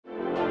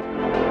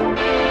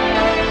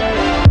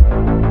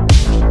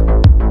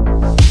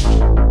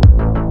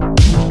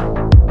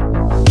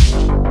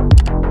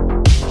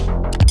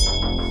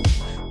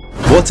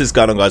What is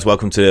going on, guys?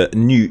 Welcome to a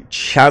new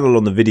channel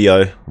on the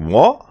video.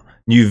 What?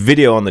 New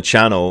video on the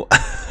channel.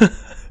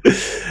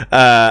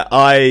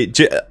 I've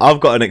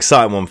got an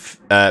exciting one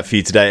for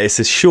you today. It's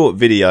a short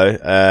video.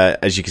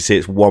 As you can see,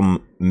 it's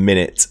 1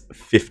 minute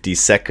 50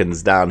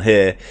 seconds down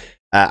here,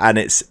 and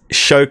it's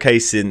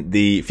showcasing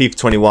the FIFA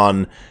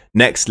 21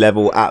 next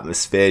level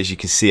atmosphere. As you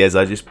can see, as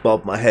I just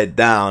bob my head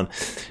down,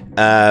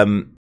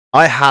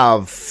 I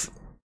have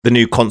the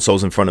new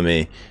consoles in front of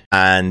me,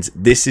 and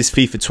this is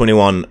FIFA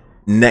 21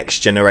 next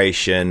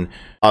generation.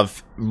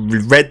 I've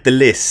read the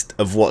list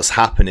of what's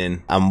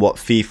happening and what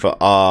FIFA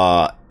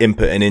are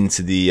inputting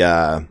into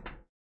the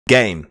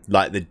game,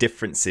 like the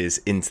differences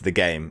into the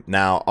game.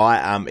 Now, I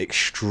am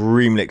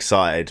extremely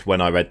excited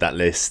when I read that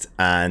list,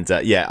 and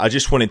yeah, I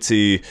just wanted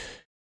to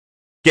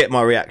get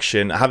my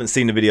reaction. I haven't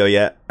seen the video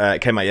yet.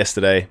 It came out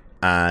yesterday,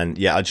 and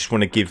yeah, I just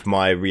want to give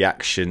my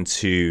reaction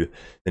to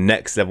the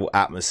next level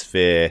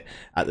atmosphere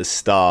at the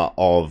start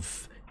of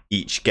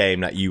each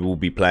game that you will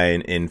be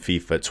playing in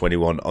FIFA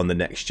 21 on the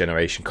next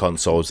generation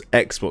consoles,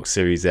 Xbox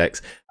Series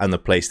X and the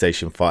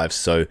PlayStation 5.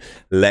 So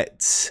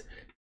let's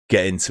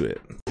get into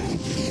it.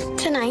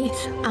 Tonight,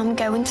 I'm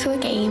going to a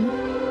game.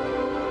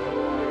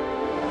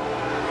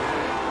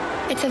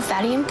 It's a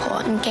very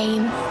important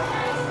game.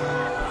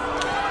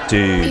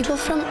 Dude. People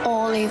from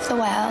all over the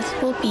world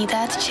will be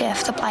there to cheer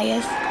for the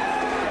players.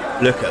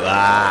 Look at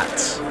that.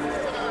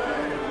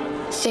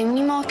 So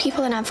many more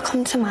people than ever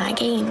come to my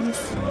games.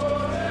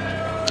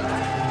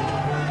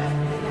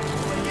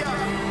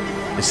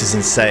 This is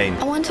insane.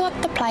 I wonder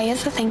what the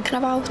players are thinking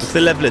about. What's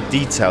the level of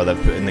detail they've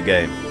put in the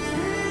game?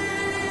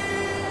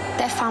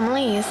 Their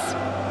families,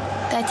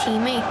 their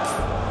teammates,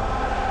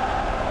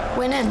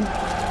 winning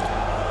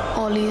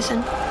or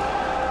losing,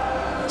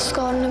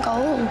 scoring a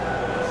goal.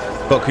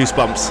 Got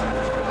goosebumps.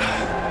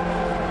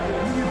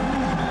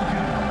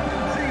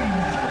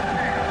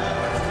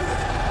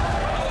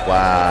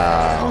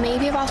 Wow. Or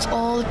maybe about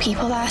all the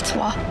people there to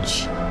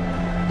watch.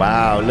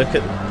 Wow, look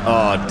at...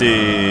 Oh,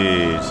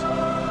 dude.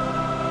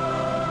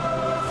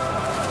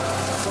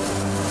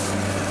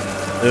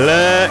 Look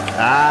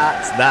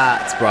at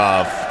that,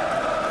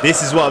 bruv.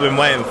 This is what I've been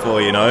waiting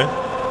for, you know?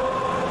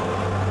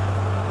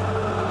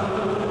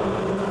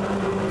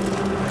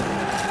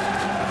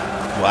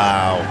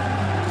 Wow.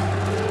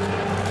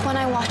 When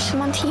I watch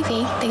them on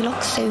TV, they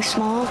look so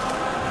small.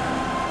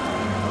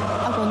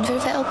 I wonder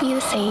if it'll be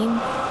the same.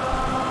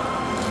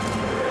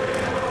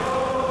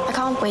 I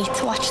can't wait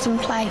to watch them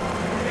play.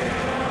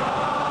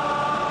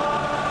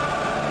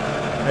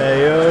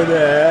 Hey,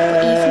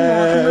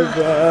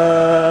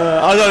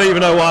 I don't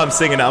even know why I'm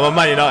singing that. I'm a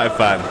Man United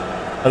fan.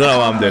 I don't know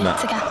why I'm doing that.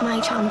 To get my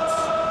chance.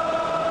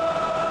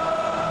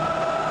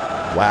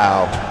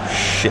 Wow.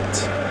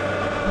 Shit.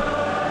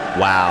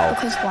 Wow.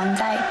 Because one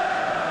day,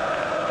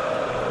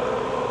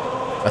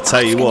 I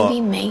tell you what. be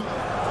me.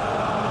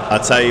 I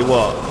tell you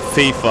what.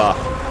 FIFA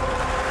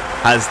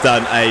has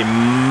done a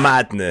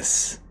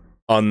madness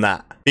on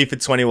that.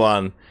 FIFA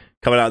 21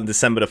 coming out on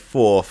December the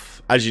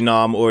 4th. As you know,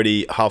 I'm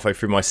already halfway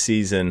through my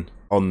season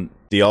on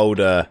the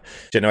older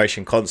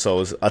generation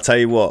consoles. I tell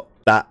you what,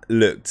 that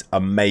looked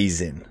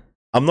amazing.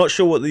 I'm not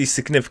sure what the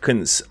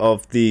significance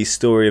of the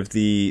story of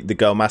the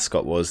girl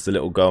mascot was, the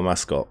little girl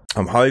mascot.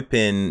 I'm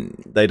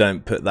hoping they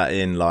don't put that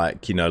in,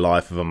 like, you know,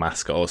 life of a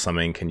mascot or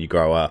something. Can you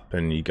grow up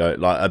and you go,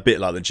 like, a bit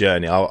like the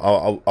journey.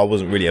 I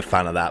wasn't really a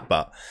fan of that,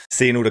 but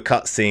seeing all the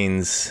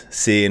cutscenes,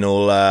 seeing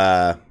all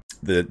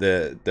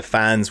the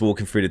fans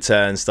walking through the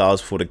turnstiles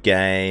for the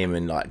game,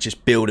 and like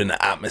just building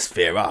the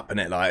atmosphere up, and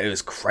it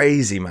was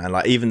crazy, man.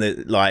 Like even the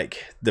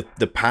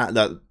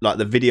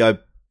video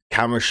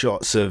camera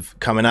shots of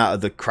coming out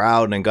of the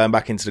crowd and then going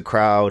back into the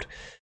crowd,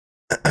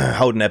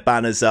 holding their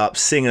banners up,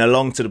 singing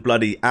along to the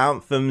bloody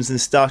anthems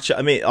and stuff.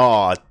 I mean,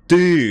 oh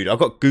dude, I've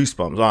got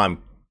goosebumps. I'm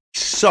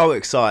so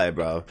excited,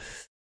 bro.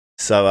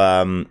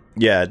 So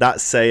yeah,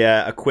 that's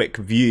a quick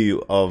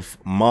view of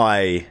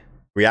my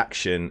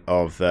reaction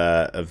of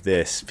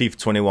this FIFA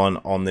 21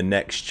 on the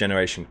next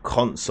generation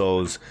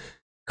consoles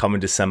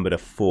coming December the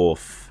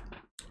 4th.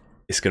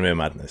 It's gonna be a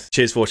madness.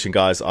 Cheers for watching,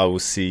 guys. I will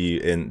see you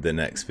in the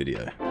next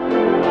video.